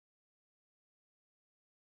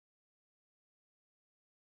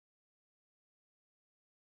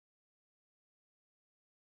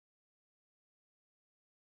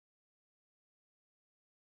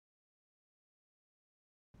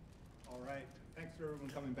All right. Thanks for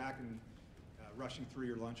everyone coming back and rushing through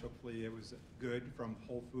your lunch. Hopefully it was good from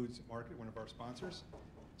Whole Foods Market, one of our sponsors.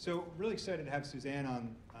 So really excited to have Suzanne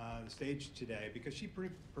on the stage today because she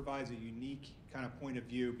provides a unique kind of point of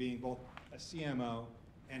view, being both a CMO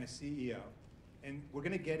and a CEO. And we're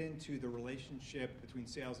going to get into the relationship between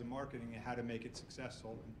sales and marketing and how to make it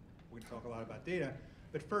successful. And we're going to talk a lot about data.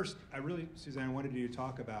 But first, Suzanne, I wanted you to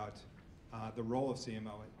talk about the role of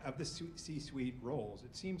CMO. Of the C-suite roles,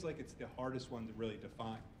 it seems like it's the hardest one to really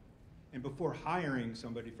define. And before hiring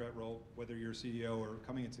somebody for that role, whether you're a CEO or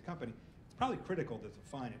coming into the company, it's probably critical to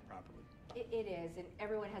define it properly. It is, and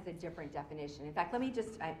everyone has a different definition. In fact, let me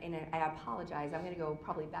just, and I apologize, I'm going to go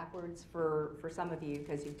probably backwards for some of you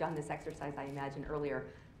because you've done this exercise, I imagine, earlier.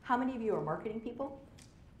 How many of you are marketing people?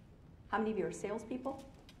 How many of you are salespeople?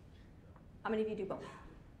 How many of you do both?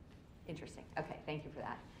 Interesting. Okay, thank you for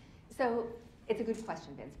that. So it's a good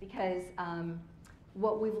question, Vince, because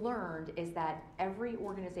what we've learned is that every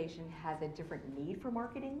organization has a different need for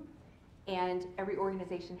marketing, and every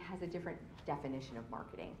organization has a different definition of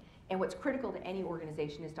marketing. And what's critical to any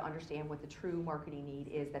organization is to understand what the true marketing need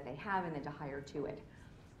is that they have and then to hire to it.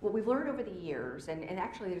 What we've learned over the years, and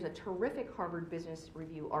actually there's a terrific Harvard Business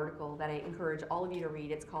Review article that I encourage all of you to read.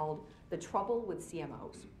 It's called The Trouble with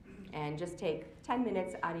CMOs. And just take 10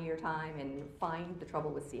 minutes out of your time and find the trouble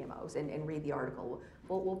with CMOs and read the article.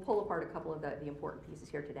 We'll pull apart a couple of the important pieces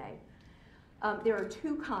here today. There are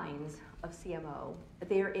two kinds of CMO.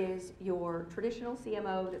 There is your traditional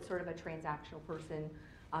CMO that's sort of a transactional person.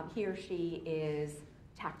 He or she is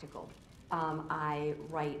tactical. I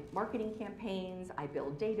write marketing campaigns, I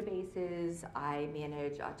build databases, I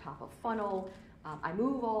manage a top of funnel. I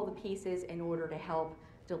move all the pieces in order to help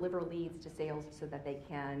deliver leads to sales so that they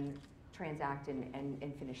can transact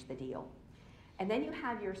and finish the deal. And then you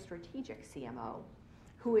have your strategic CMO,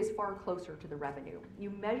 who is far closer to the revenue. You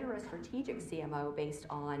measure a strategic CMO based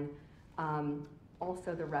on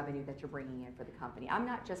also the revenue that you're bringing in for the company. I'm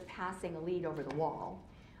not just passing a lead over the wall.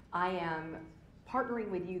 I am partnering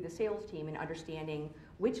with you, the sales team, and understanding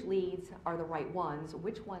which leads are the right ones,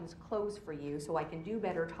 which ones close for you so I can do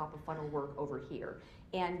better top of funnel work over here.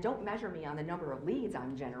 And don't measure me on the number of leads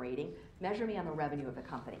I'm generating, measure me on the revenue of the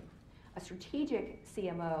company. A strategic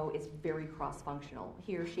CMO is very cross-functional.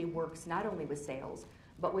 He or she works not only with sales,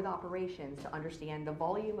 but with operations to understand the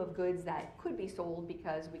volume of goods that could be sold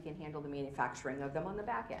because we can handle the manufacturing of them on the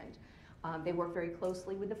back end. They work very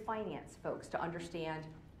closely with the finance folks to understand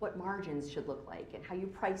what margins should look like and how you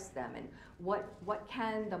price them and what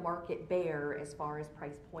can the market bear as far as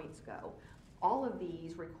price points go. All of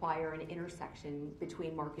these require an intersection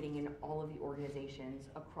between marketing and all of the organizations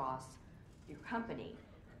across your company.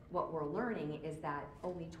 What we're learning is that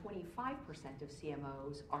only 25% of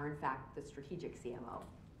CMOs are in fact the strategic CMO.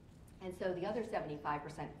 And so the other 75%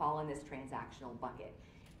 fall in this transactional bucket.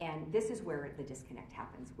 And this is where the disconnect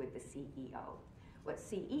happens with the CEO. What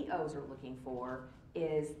CEOs are looking for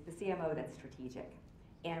is the CMO that's strategic.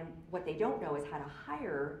 And what they don't know is how to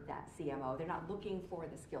hire that CMO. They're not looking for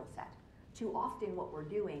the skill set. Too often what we're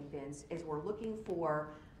doing, Vince, is we're looking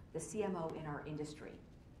for the CMO in our industry,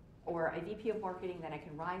 or a VP of marketing that I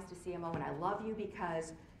can rise to CMO, and I love you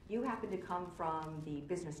because you happen to come from the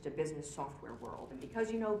business-to-business software world, and because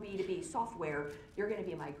you know B2B software, you're going to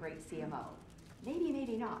be my great CMO. Maybe,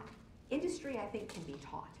 maybe not. Industry, I think, can be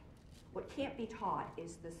taught. What can't be taught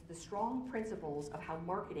is the strong principles of how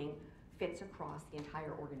marketing fits across the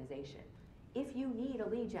entire organization. If you need a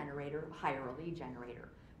lead generator, hire a lead generator.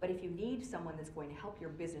 But if you need someone that's going to help your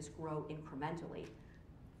business grow incrementally,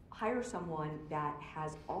 hire someone that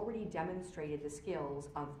has already demonstrated the skills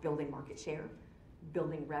of building market share,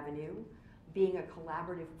 building revenue, being a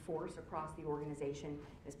collaborative force across the organization,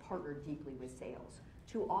 is partnered deeply with sales.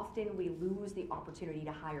 Too often we lose the opportunity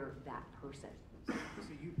to hire that person. So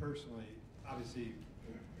you personally, obviously,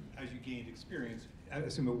 as you gained experience, I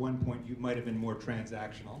assume at one point you might have been more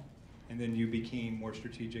transactional, and then you became more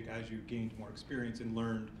strategic as you gained more experience and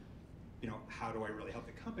learned, how do I really help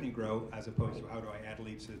the company grow as opposed to how do I add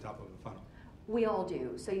leads to the top of the funnel? We all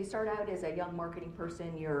do. So you start out as a young marketing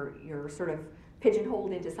person, you're sort of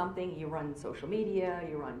pigeonholed into something, you run social media,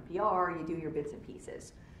 you run PR, you do your bits and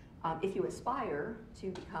pieces. If you aspire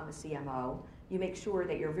to become a CMO, you make sure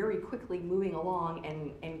that you're very quickly moving along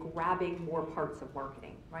and grabbing more parts of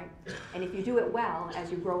marketing, right? And if you do it well,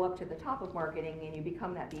 as you grow up to the top of marketing and you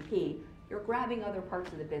become that VP, you're grabbing other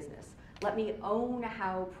parts of the business. Let me own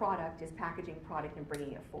how product is packaging product and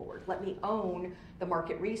bringing it forward. Let me own the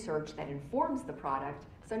market research that informs the product.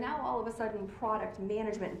 So now all of a sudden product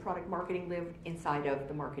management and product marketing live inside of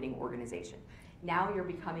the marketing organization. Now you're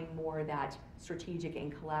becoming more that strategic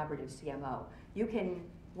and collaborative CMO. You can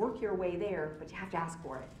work your way there, but you have to ask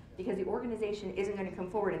for it. Because the organization isn't going to come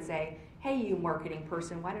forward and say, hey, you marketing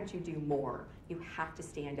person, why don't you do more? You have to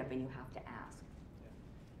stand up and you have to ask.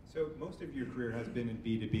 So most of your career has been in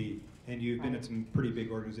B2B, and you've been at some pretty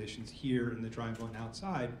big organizations here in the Triangle and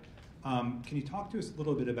outside. Can you talk to us a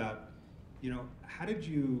little bit about, how did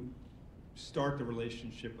you start the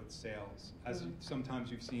relationship with sales? As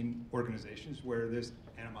sometimes you've seen organizations where there's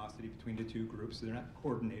animosity between the two groups, so they're not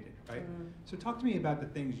coordinated, right? So talk to me about the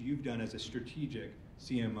things you've done as a strategic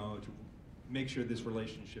CMO to make sure this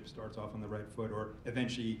relationship starts off on the right foot or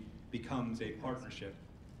eventually becomes a partnership.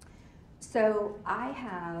 So I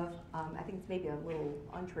have, I think it's maybe a little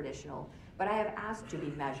untraditional, but I have asked to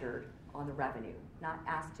be measured on the revenue, not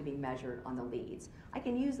asked to be measured on the leads. I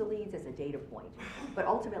can use the leads as a data point, but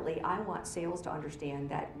ultimately I want sales to understand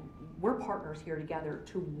that we're partners here together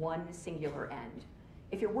to one singular end.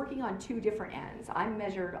 If you're working on two different ends, I'm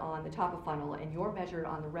measured on the top of funnel and you're measured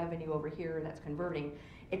on the revenue over here that's converting,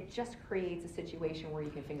 it just creates a situation where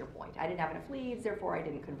you can finger point. I didn't have enough leads, therefore I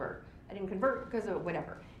didn't convert. I didn't convert because of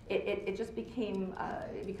whatever. It just became,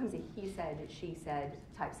 it becomes a he said, she said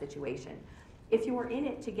type situation. If you are in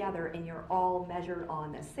it together and you're all measured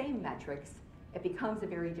on the same metrics, it becomes a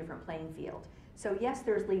very different playing field. So yes,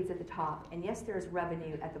 there's leads at the top, and yes, there's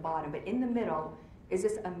revenue at the bottom, but in the middle is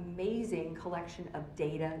this amazing collection of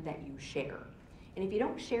data that you share. And if you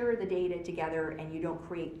don't share the data together and you don't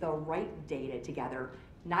create the right data together,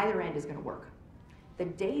 neither end is going to work. The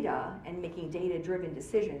data and making data-driven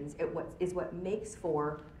decisions is what makes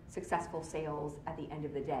for successful sales at the end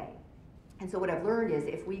of the day. And so what I've learned is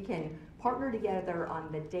if we can partner together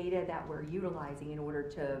on the data that we're utilizing in order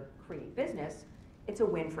to create business, it's a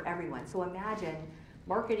win for everyone. So imagine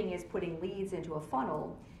marketing is putting leads into a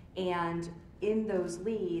funnel, and in those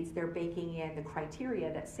leads, they're baking in the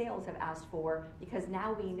criteria that sales have asked for, because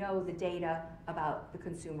now we know the data about the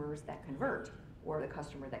consumers that convert or the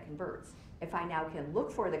customer that converts. If I now can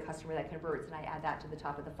look for the customer that converts and I add that to the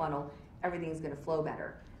top of the funnel, everything's going to flow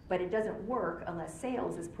better. But it doesn't work unless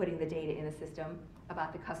sales is putting the data in the system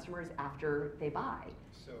about the customers after they buy.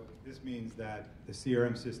 So this means that the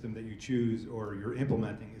CRM system that you choose or you're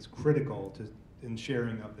implementing is critical in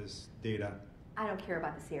sharing of this data. I don't care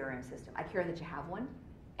about the CRM system. I care that you have one.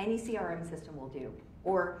 Any CRM system will do.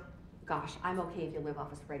 Or, gosh, I'm okay if you live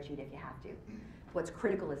off a spreadsheet if you have to. What's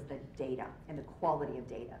critical is the data and the quality of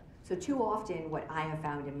data. So too often what I have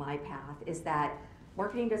found in my path is that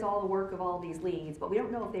marketing does all the work of all these leads, but we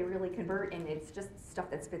don't know if they really convert, and it's just stuff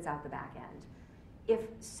that spits out the back end. If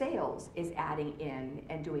sales is adding in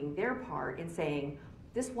and doing their part in saying,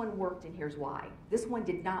 this one worked and here's why, this one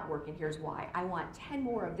did not work and here's why, I want 10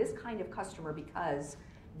 more of this kind of customer because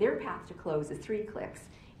their path to close is 3 clicks,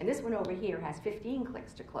 and this one over here has 15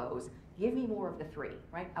 clicks to close, give me more of the 3,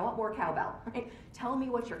 right? I want more cowbell, right? Tell me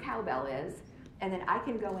what your cowbell is, and then I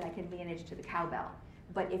can go and I can manage to the cowbell.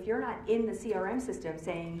 But if you're not in the CRM system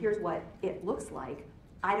saying, here's what it looks like,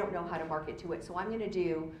 I don't know how to market to it. So I'm going to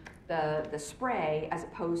do the spray as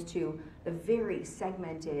opposed to the very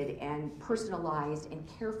segmented and personalized and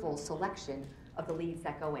careful selection of the leads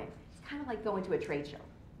that go in. It's kind of like going to a trade show,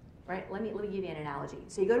 right? Let me give you an analogy.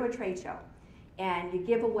 So you go to a trade show and you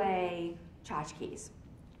give away tchotchkes,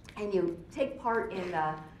 and you take part in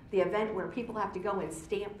the event where people have to go and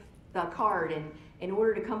stamp the card, and in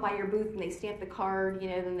order to come by your booth and they stamp the card,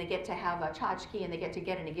 then they get to have a tchotchke and they get to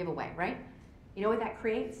get in a giveaway, right? You know what that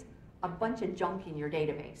creates? A bunch of junk in your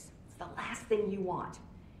database. It's the last thing you want.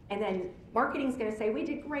 And then marketing's going to say, we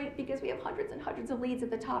did great because we have hundreds and hundreds of leads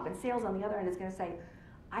at the top, and sales on the other end is going to say,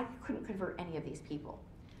 I couldn't convert any of these people.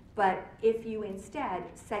 But if you instead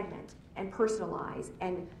segment and personalize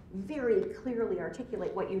and very clearly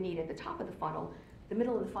articulate what you need at the top of the funnel, the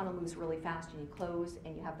middle of the funnel moves really fast and you close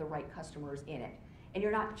and you have the right customers in it. And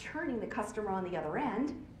you're not churning the customer on the other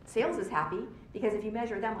end. Sales is happy because if you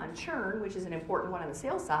measure them on churn, which is an important one on the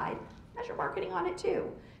sales side, measure marketing on it too.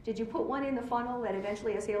 Did you put one in the funnel that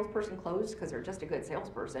eventually a salesperson closed because they're just a good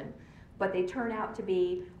salesperson, but they turn out to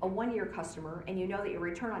be a 1-year customer, and you know that your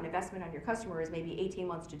return on investment on your customer is maybe 18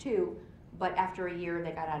 months to 2, but after a year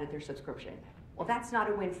they got out of their subscription? Well, that's not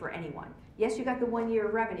a win for anyone. Yes, you got the 1-year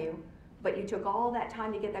revenue, but you took all that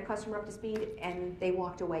time to get that customer up to speed and they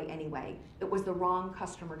walked away anyway. It was the wrong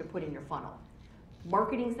customer to put in your funnel.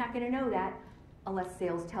 Marketing's not going to know that unless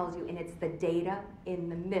sales tells you, and it's the data in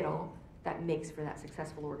the middle that makes for that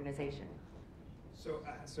successful organization.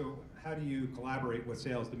 So how do you collaborate with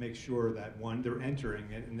sales to make sure that, one, they're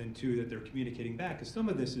entering it, and then 2, that they're communicating back? Because some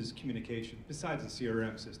of this is communication besides the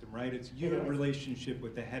CRM system, right? It's your relationship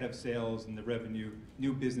with the head of sales and the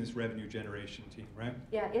new business revenue generation team, right?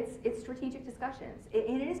 Yeah, it's strategic discussions.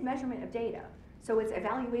 And it is measurement of data. So it's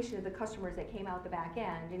evaluation of the customers that came out the back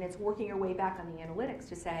end, and it's working your way back on the analytics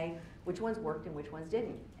to say which ones worked and which ones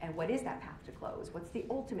didn't, and what is that path to close? What's the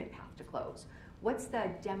ultimate path to close? What's the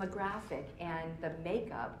demographic and the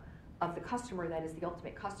makeup of the customer that is the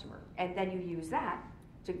ultimate customer? And then you use that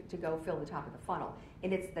to go fill the top of the funnel.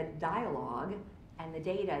 And it's the dialogue and the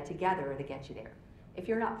data together that get you there. If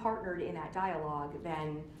you're not partnered in that dialogue,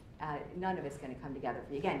 then none of it's going to come together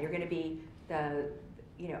for you. Again, you're going to be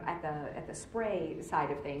at the spray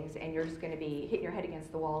side of things, and you're just going to be hitting your head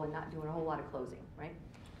against the wall and not doing a whole lot of closing, right?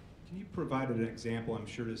 Can you provide an example? I'm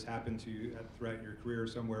sure this happened to you throughout your career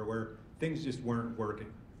somewhere where things just weren't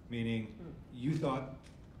working, meaning you thought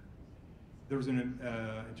there was an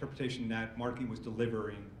interpretation that marketing was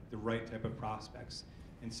delivering the right type of prospects,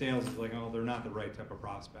 and sales is like, oh, they're not the right type of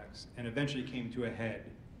prospects, and eventually came to a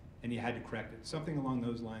head, and you had to correct it. Something along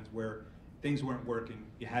those lines where things weren't working,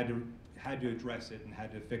 you had to address it and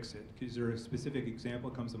had to fix it. Is there a specific example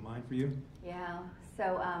that comes to mind for you? Yeah.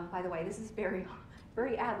 So, by the way, this is very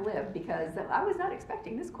ad lib because I was not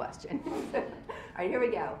expecting this question. All right, here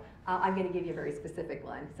we go. I'm going to give you a very specific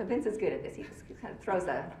one. So Vince is good at this. He just kind of throws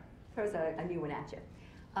a new one at you.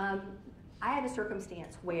 I had a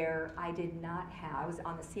circumstance where I was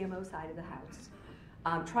on the CMO side of the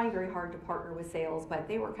house, trying very hard to partner with sales, but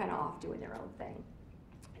they were kind of off doing their own thing.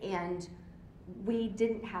 And we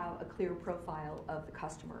didn't have a clear profile of the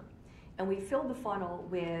customer. And we filled the funnel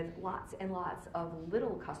with lots and lots of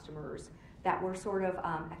little customers that were sort of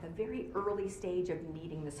at the very early stage of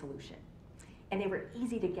needing the solution. And they were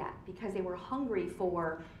easy to get because they were hungry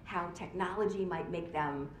for how technology might make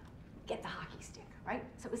them get the hockey stick, right?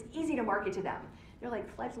 So it was easy to market to them. They're like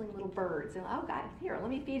fledgling little birds. And, oh God, here, let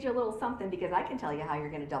me feed you a little something because I can tell you how you're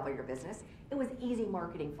going to double your business. It was easy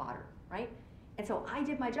marketing fodder, right? And so I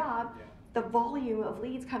did my job. The volume of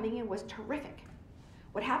leads coming in was terrific.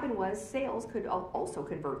 What happened was sales could also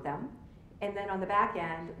convert them. And then on the back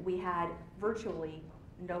end, we had virtually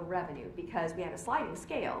no revenue because we had a sliding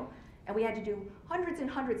scale and we had to do hundreds and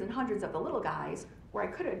hundreds and hundreds of the little guys where I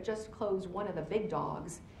could have just closed one of the big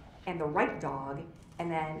dogs and the right dog, and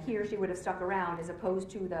then he or she would have stuck around as opposed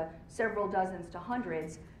to the several dozens to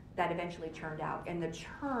hundreds that eventually churned out. And the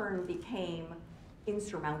churn became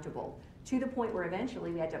insurmountable to the point where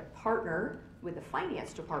eventually we had to partner with the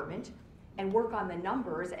finance department and work on the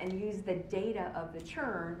numbers and use the data of the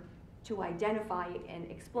churn to identify and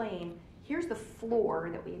explain, here's the floor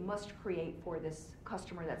that we must create for this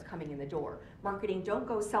customer that's coming in the door. Marketing, don't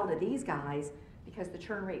go sell to these guys because the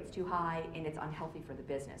churn rate's too high and it's unhealthy for the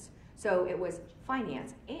business. So it was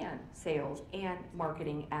finance and sales and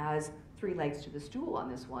marketing as three legs to the stool on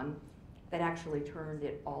this one that actually turned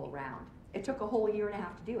it all around. It took a whole year and a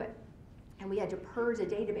half to do it. And we had to purge a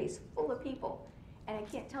database full of people. And I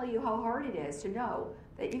can't tell you how hard it is to know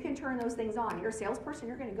that you can turn those things on. You're a salesperson,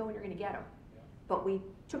 you're going to go and you're going to get them. But we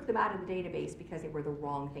took them out of the database because they were the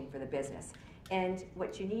wrong thing for the business. And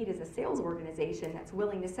what you need is a sales organization that's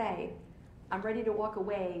willing to say, I'm ready to walk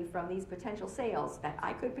away from these potential sales that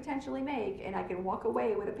I could potentially make, and I can walk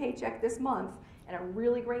away with a paycheck this month and a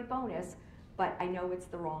really great bonus, but I know it's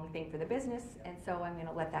the wrong thing for the business, and so I'm going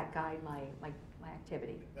to let that guide my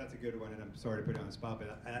activity. That's a good one, and I'm sorry to put you on the spot,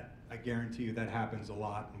 but I guarantee you that happens a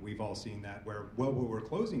lot, and we've all seen that where, well, we're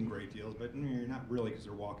closing great deals, but you're not really because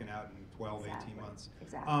they're walking out in 12, Exactly. 18 months.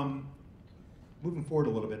 Exactly. Moving forward a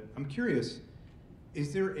little bit, I'm curious,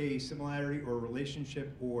 is there a similarity or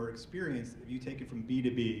relationship or experience that you take it from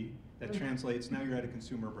B2B that translates, now you're at a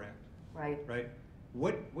consumer brand? Right?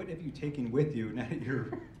 What have you taken with you now that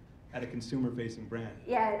you're at a consumer-facing brand?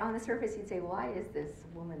 Yeah, on the surface you'd say, why is this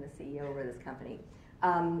woman the CEO over this company?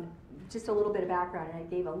 Just a little bit of background, and I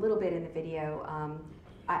gave a little bit in the video.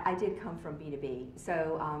 I did come from B2B,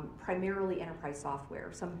 so primarily enterprise software.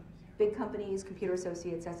 Some big companies, Computer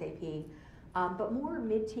Associates, SAP, but more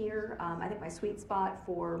mid-tier. I think my sweet spot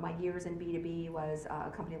for my years in B2B was a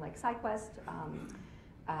company like SideQuest,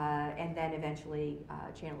 and then eventually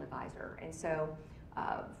Channel Advisor. And so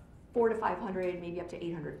 400 to 500, maybe up to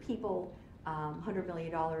 800 people, $100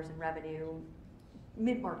 million in revenue,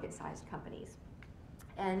 mid-market sized companies.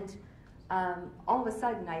 And all of a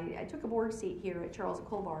sudden, I took a board seat here at Charles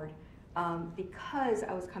Colvard because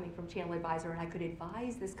I was coming from Channel Advisor and I could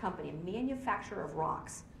advise this company, a manufacturer of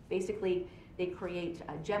rocks. Basically, they create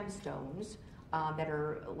gemstones that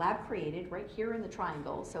are lab created right here in the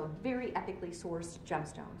triangle, so very ethically sourced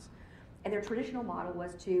gemstones. And their traditional model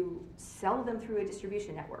was to sell them through a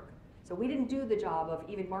distribution network. So we didn't do the job of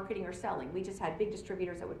even marketing or selling. We just had big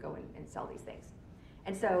distributors that would go and sell these things.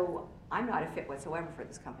 And so I'm not a fit whatsoever for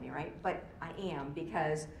this company, right? But I am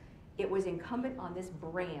because it was incumbent on this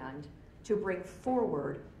brand to bring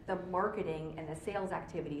forward the marketing and the sales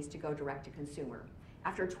activities to go direct to consumer.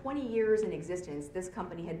 After 20 years in existence, this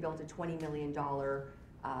company had built a $20 million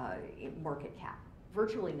market cap,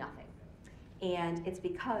 virtually nothing. And it's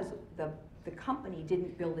because the company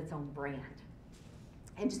didn't build its own brand.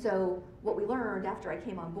 And so what we learned after I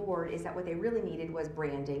came on board is that what they really needed was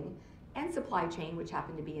branding and supply chain, which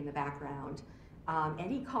happened to be in the background,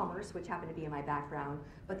 and e-commerce, which happened to be in my background,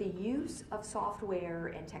 but the use of software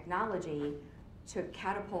and technology to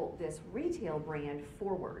catapult this retail brand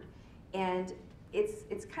forward. And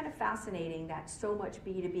it's kind of fascinating that so much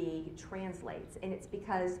B2B translates, and it's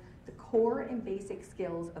because the core and basic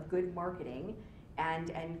skills of good marketing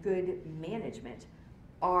and good management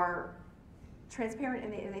are transparent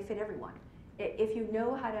and they fit everyone. If you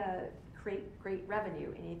know how to create great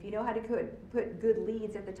revenue, and if you know how to put good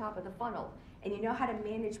leads at the top of the funnel, and you know how to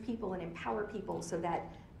manage people and empower people so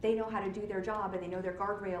that they know how to do their job, and they know their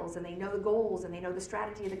guardrails, and they know the goals, and they know the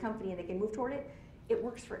strategy of the company, and they can move toward it, it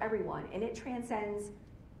works for everyone, and it transcends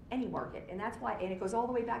any market. And that's why, and it goes all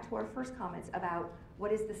the way back to our first comments about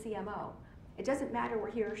what is the CMO. It doesn't matter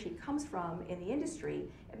where he or she comes from in the industry.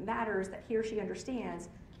 It matters that he or she understands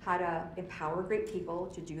how to empower great people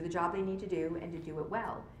to do the job they need to do and to do it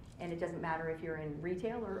well. And it doesn't matter if you're in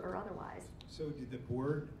retail or otherwise. So did the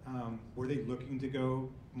board, were they looking to go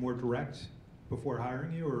more direct before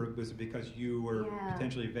hiring you, or was it because you were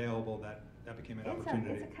potentially available that became an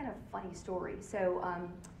opportunity? It's a kind of funny story. So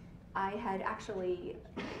I had actually,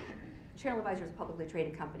 Channel Advisor is a publicly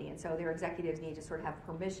traded company, and so their executives need to sort of have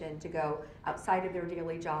permission to go outside of their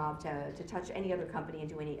daily job to touch any other company and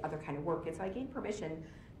do any other kind of work. And so I gained permission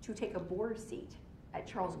to take a board seat at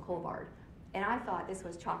Charles Colvard. And I thought this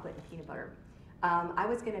was chocolate and peanut butter. I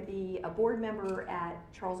was going to be a board member at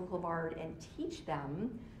Charles Colvard and teach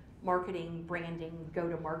them marketing, branding,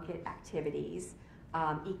 go-to-market activities,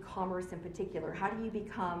 e-commerce in particular. How do you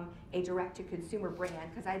become a direct-to-consumer brand?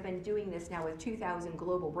 Because I've been doing this now with 2,000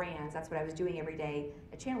 global brands. That's what I was doing every day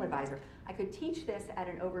at Channel Advisor. I could teach this at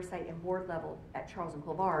an oversight and board level at Charles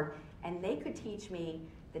Colvard, and they could teach me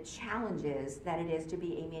the challenges that it is to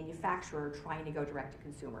be a manufacturer trying to go direct to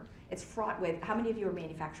consumer. It's fraught with, how many of you are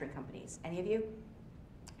manufacturing companies? Any of you?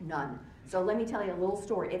 None. So let me tell you a little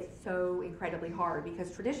story. It's so incredibly hard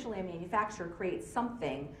because traditionally a manufacturer creates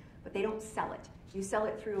something, but they don't sell it. You sell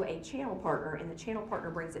it through a channel partner, and the channel partner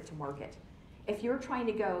brings it to market. If you're trying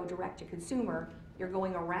to go direct to consumer, you're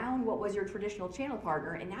going around what was your traditional channel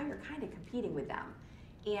partner, and now you're kind of competing with them.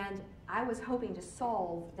 And I was hoping to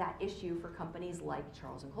solve that issue for companies like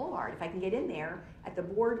Charles & Colvard. If I can get in there at the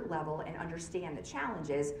board level and understand the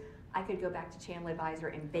challenges, I could go back to Channel Advisor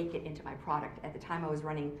and bake it into my product. At the time I was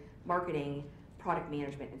running marketing, product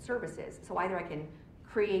management, and services. So either I can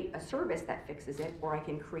create a service that fixes it, or I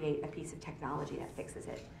can create a piece of technology that fixes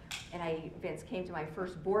it. And Vince, came to my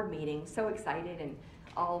first board meeting so excited and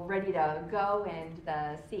all ready to go, and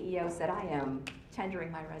the CEO said, I am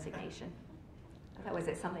tendering my resignation. I thought, was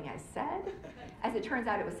it something I said? As it turns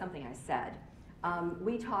out, it was something I said.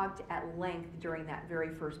 We talked at length during that very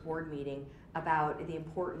first board meeting about the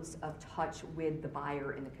importance of touch with the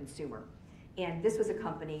buyer and the consumer. And this was a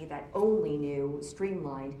company that only knew,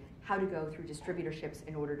 streamlined, how to go through distributorships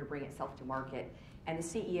in order to bring itself to market. And the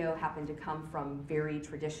CEO happened to come from very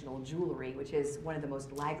traditional jewelry, which is one of the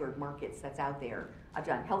most laggard markets that's out there. I've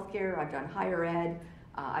done healthcare, I've done higher ed,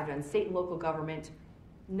 I've done state and local government.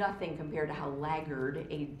 Nothing compared to how laggard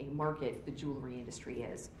a market the jewelry industry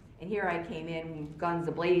is. And here I came in, guns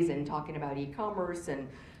a-blazing, talking about e-commerce and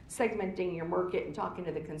segmenting your market and talking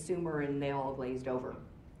to the consumer, and they all glazed over.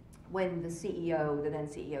 When the then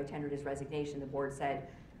CEO, tendered his resignation, the board said,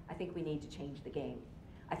 I think we need to change the game.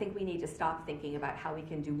 I think we need to stop thinking about how we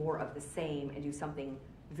can do more of the same and do something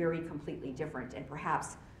very completely different. And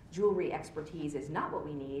perhaps jewelry expertise is not what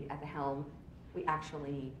we need at the helm. We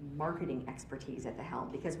actually need marketing expertise at the helm,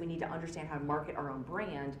 because we need to understand how to market our own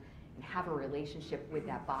brand and have a relationship with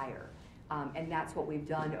that buyer. And that's what we've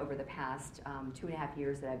done over the past 2.5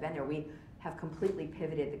 years that I've been there. We have completely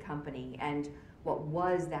pivoted the company, and what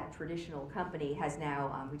was that traditional company has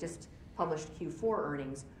now, we just published Q4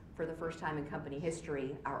 earnings. For the first time in company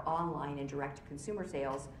history, our online and direct-to-consumer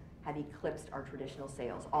sales have eclipsed our traditional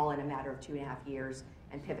sales, all in a matter of 2.5 years,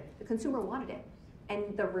 and pivot. The consumer wanted it.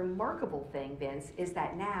 And the remarkable thing, Vince, is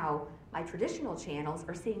that now my traditional channels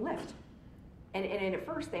are seeing lift. And at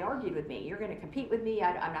first they argued with me, you're going to compete with me,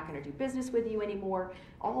 I'm not going to do business with you anymore.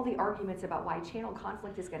 All the arguments about why channel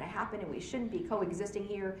conflict is going to happen and we shouldn't be coexisting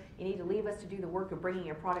here, you need to leave us to do the work of bringing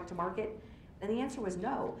your product to market. And the answer was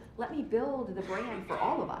no. Let me build the brand for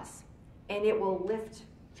all of us. And it will lift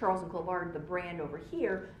Charles & Colvard, the brand over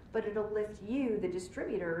here, but it'll lift you, the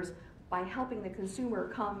distributors, by helping the consumer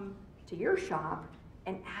come to your shop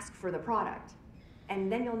and ask for the product.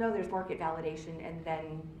 And then you'll know there's market validation, and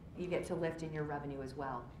then you get to lift in your revenue as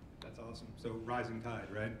well. That's awesome. So rising tide,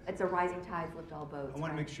 right? It's a rising tide, lift all boats. I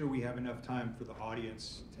want to right? make sure we have enough time for the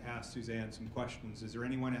audience to ask Suzanne some questions. Is there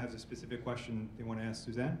anyone that has a specific question they want to ask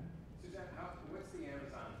Suzanne? Suzanne, what's the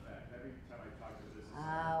Amazon effect? Every time I talk to a business.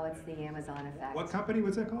 Oh, it's the Amazon effect. What company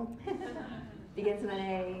was that called? Begins with an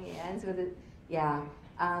A, ends with a, yeah.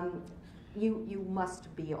 You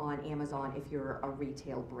must be on Amazon if you're a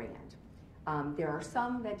retail brand. There are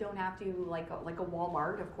some that don't have to, like a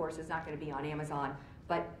Walmart, of course, is not going to be on Amazon,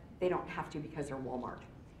 but they don't have to because they're Walmart.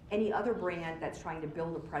 Any other brand that's trying to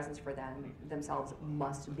build a presence for themselves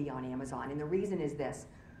must be on Amazon. And the reason is this: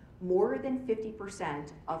 more than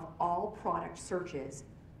 50% of all product searches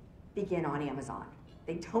begin on Amazon.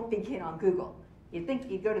 They don't begin on Google. You'd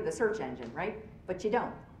think you'd go to the search engine, right? But you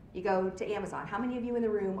don't. You go to Amazon. How many of you in the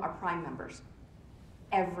room are Prime members?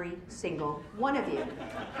 Every single one of you.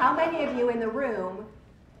 How many of you in the room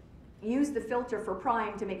use the filter for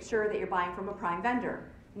Prime to make sure that you're buying from a Prime vendor?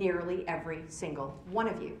 Nearly every single one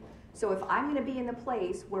of you. So if I'm going to be in the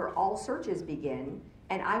place where all searches begin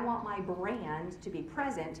and I want my brand to be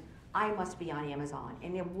present, I must be on Amazon.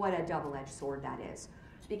 And what a double-edged sword that is.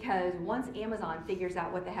 Because once Amazon figures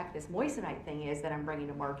out what the heck this moissanite thing is that I'm bringing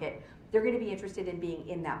to market, they're going to be interested in being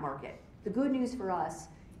in that market. The good news for us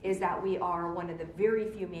is that we are one of the very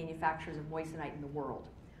few manufacturers of moissanite in the world.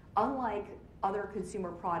 Unlike other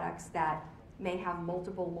consumer products that may have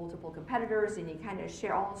multiple competitors and you kind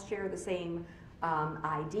of all share the same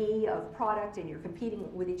ID of product and you're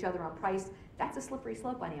competing with each other on price, that's a slippery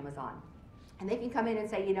slope on Amazon. And they can come in and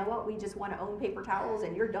say, you know what, we just want to own paper towels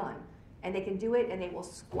and you're done. And they can do it and they will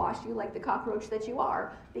squash you like the cockroach that you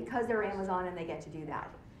are because they're Amazon and they get to do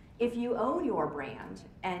that. If you own your brand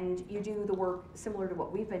and you do the work similar to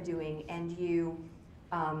what we've been doing and you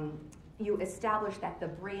establish that the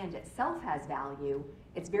brand itself has value,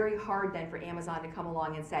 it's very hard then for Amazon to come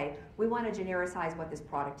along and say, we want to genericize what this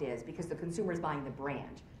product is because the consumer is buying the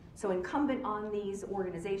brand. So incumbent on these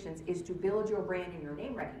organizations is to build your brand and your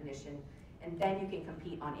name recognition, and then you can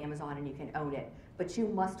compete on Amazon and you can own it. But you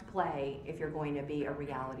must play if you're going to be a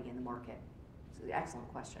reality in the market. So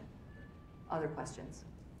excellent question. Other questions?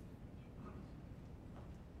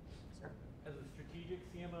 Sir? As a strategic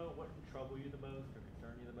CMO, what can trouble you the most or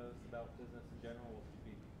concern you the most about business in general? Will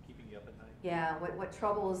be keeping you up at night? Yeah, what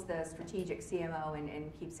troubles the strategic CMO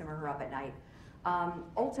and keeps him or her up at night?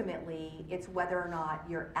 Ultimately, it's whether or not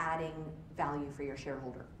you're adding value for your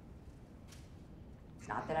shareholder. It's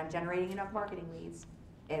not that I'm generating enough marketing leads.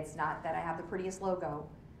 It's not that I have the prettiest logo.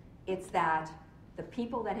 It's that the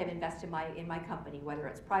people that have invested in my company, whether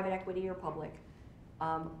it's private equity or public,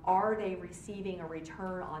 are they receiving a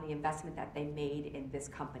return on the investment that they made in this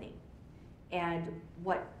company? And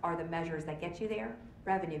what are the measures that get you there?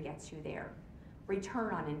 Revenue gets you there.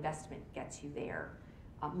 Return on investment gets you there.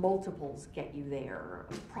 Multiples get you there.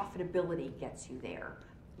 Profitability gets you there.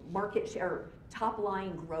 Market share, top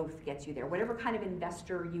line growth gets you there. Whatever kind of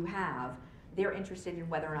investor you have, they're interested in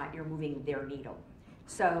whether or not you're moving their needle.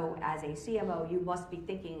 So as a CMO, you must be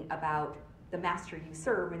thinking about the master you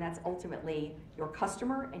serve, and that's ultimately your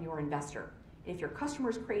customer and your investor. And if your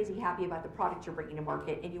customer's crazy happy about the product you're bringing to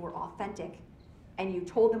market and you were authentic and you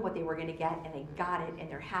told them what they were going to get and they got it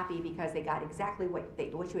and they're happy because they got exactly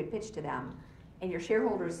what you had pitched to them, and your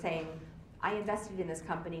shareholders saying, I invested in this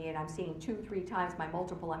company and I'm seeing 2-3 times my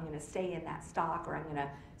multiple, I'm going to stay in that stock or I'm going to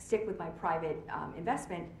stick with my private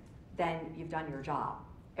investment, then you've done your job.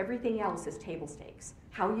 Everything else is table stakes.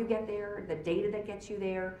 How you get there, the data that gets you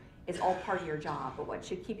there, is all part of your job. But what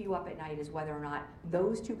should keep you up at night is whether or not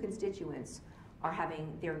those two constituents are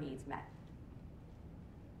having their needs met.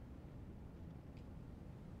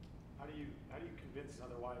 How do you convince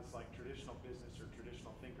otherwise like traditional business or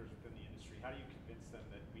traditional thinkers within the industry? How do you convince them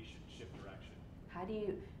that we should shift direction? How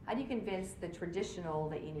do you convince the traditional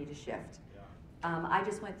that you need to shift? Yeah. I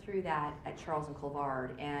just went through that at Charles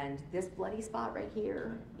Colvard, and this bloody spot right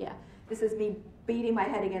here, yeah, this is me beating my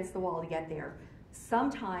head against the wall to get there.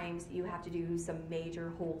 Sometimes you have to do some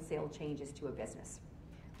major wholesale changes to a business.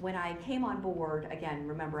 When I came on board, again,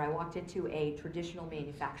 remember I walked into a traditional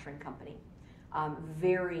manufacturing company.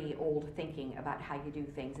 Very old thinking about how you do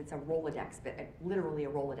things. It's a Rolodex, but literally a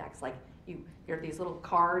Rolodex. Like there are these little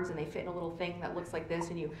cards and they fit in a little thing that looks like this,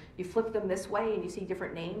 and you flip them this way and you see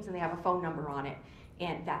different names and they have a phone number on it,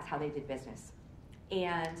 and that's how they did business.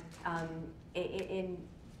 And in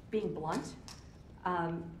being blunt,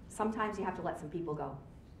 sometimes you have to let some people go,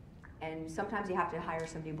 and sometimes you have to hire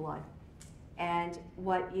some new blood. And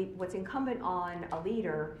what's incumbent on a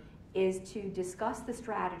leader is to discuss the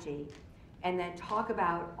strategy and then talk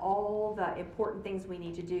about all the important things we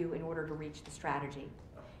need to do in order to reach the strategy.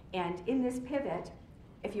 And in this pivot,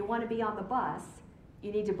 if you want to be on the bus,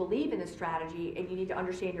 you need to believe in the strategy, and you need to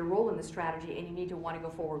understand your role in the strategy, and you need to want to go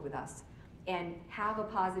forward with us. And have a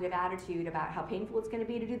positive attitude about how painful it's going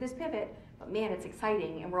to be to do this pivot, but man, it's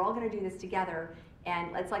exciting, and we're all going to do this together.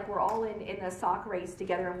 And it's like we're all in the sock race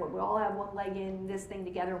together, and we all have one leg in this thing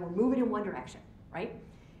together, and we're moving in one direction, right?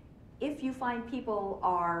 If you find people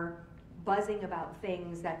are buzzing about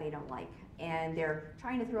things that they don't like, and they're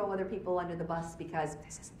trying to throw other people under the bus because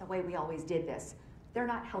this isn't the way we always did this, they're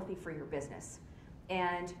not healthy for your business.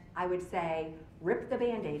 And I would say, rip the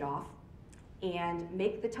Band-Aid off and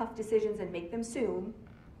make the tough decisions and make them soon,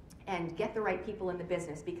 and get the right people in the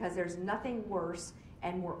business, because there's nothing worse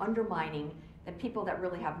and more undermining than people that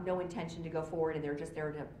really have no intention to go forward and they're just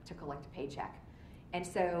there to collect a paycheck. And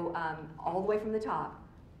so all the way from the top,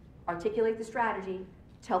 articulate the strategy,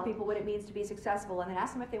 tell people what it means to be successful, and then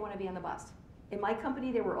ask them if they want to be on the bus. In my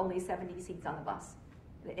company, there were only 70 seats on the bus.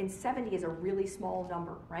 And 70 is a really small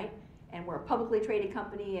number, right? And we're a publicly traded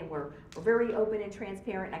company, and we're very open and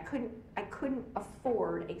transparent. I couldn't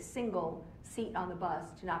afford a single seat on the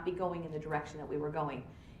bus to not be going in the direction that we were going.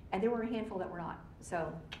 And there were a handful that were not.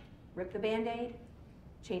 So rip the Band-Aid,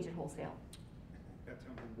 change it wholesale. Got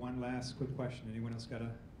time for one last quick question. Anyone else got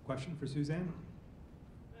a question for Suzanne?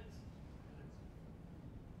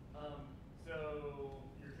 So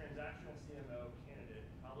your transactional CMO candidate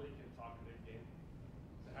probably can talk a big game.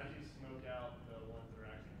 So how do you smoke out the ones that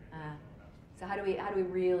are actually transactional? So how do we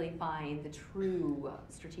really find the true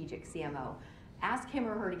strategic CMO? Ask him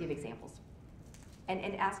or her to give examples,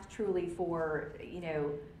 and ask truly for, you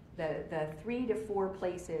know, the 3 to 4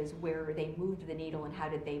 places where they moved the needle, and how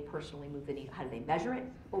did they personally move the needle? How did they measure it?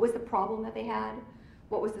 What was the problem that they had?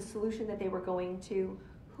 What was the solution that they were going to?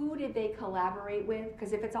 Who did they collaborate with?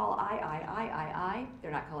 Because if it's all I,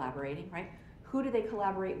 they're not collaborating, right? Who did they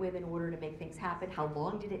collaborate with in order to make things happen? How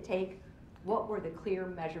long did it take? What were the clear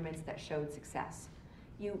measurements that showed success?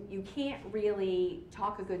 You can't really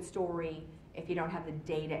talk a good story if you don't have the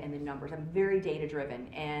data and the numbers. I'm very data driven,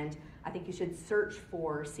 and I think you should search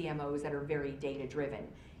for CMOs that are very data driven.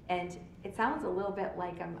 And it sounds a little bit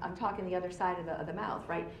like I'm talking the other side of the mouth,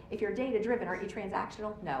 right? If you're data driven, aren't you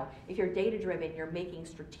transactional? No. If you're data driven, you're making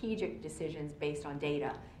strategic decisions based on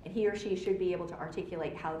data. And he or she should be able to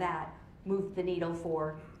articulate how that moved the needle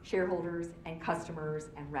for shareholders and customers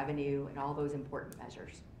and revenue and all those important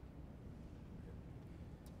measures.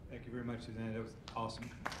 Thank you very much, Suzanne. That was awesome.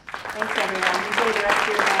 Thanks, everyone. Enjoy the rest of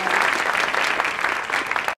your day.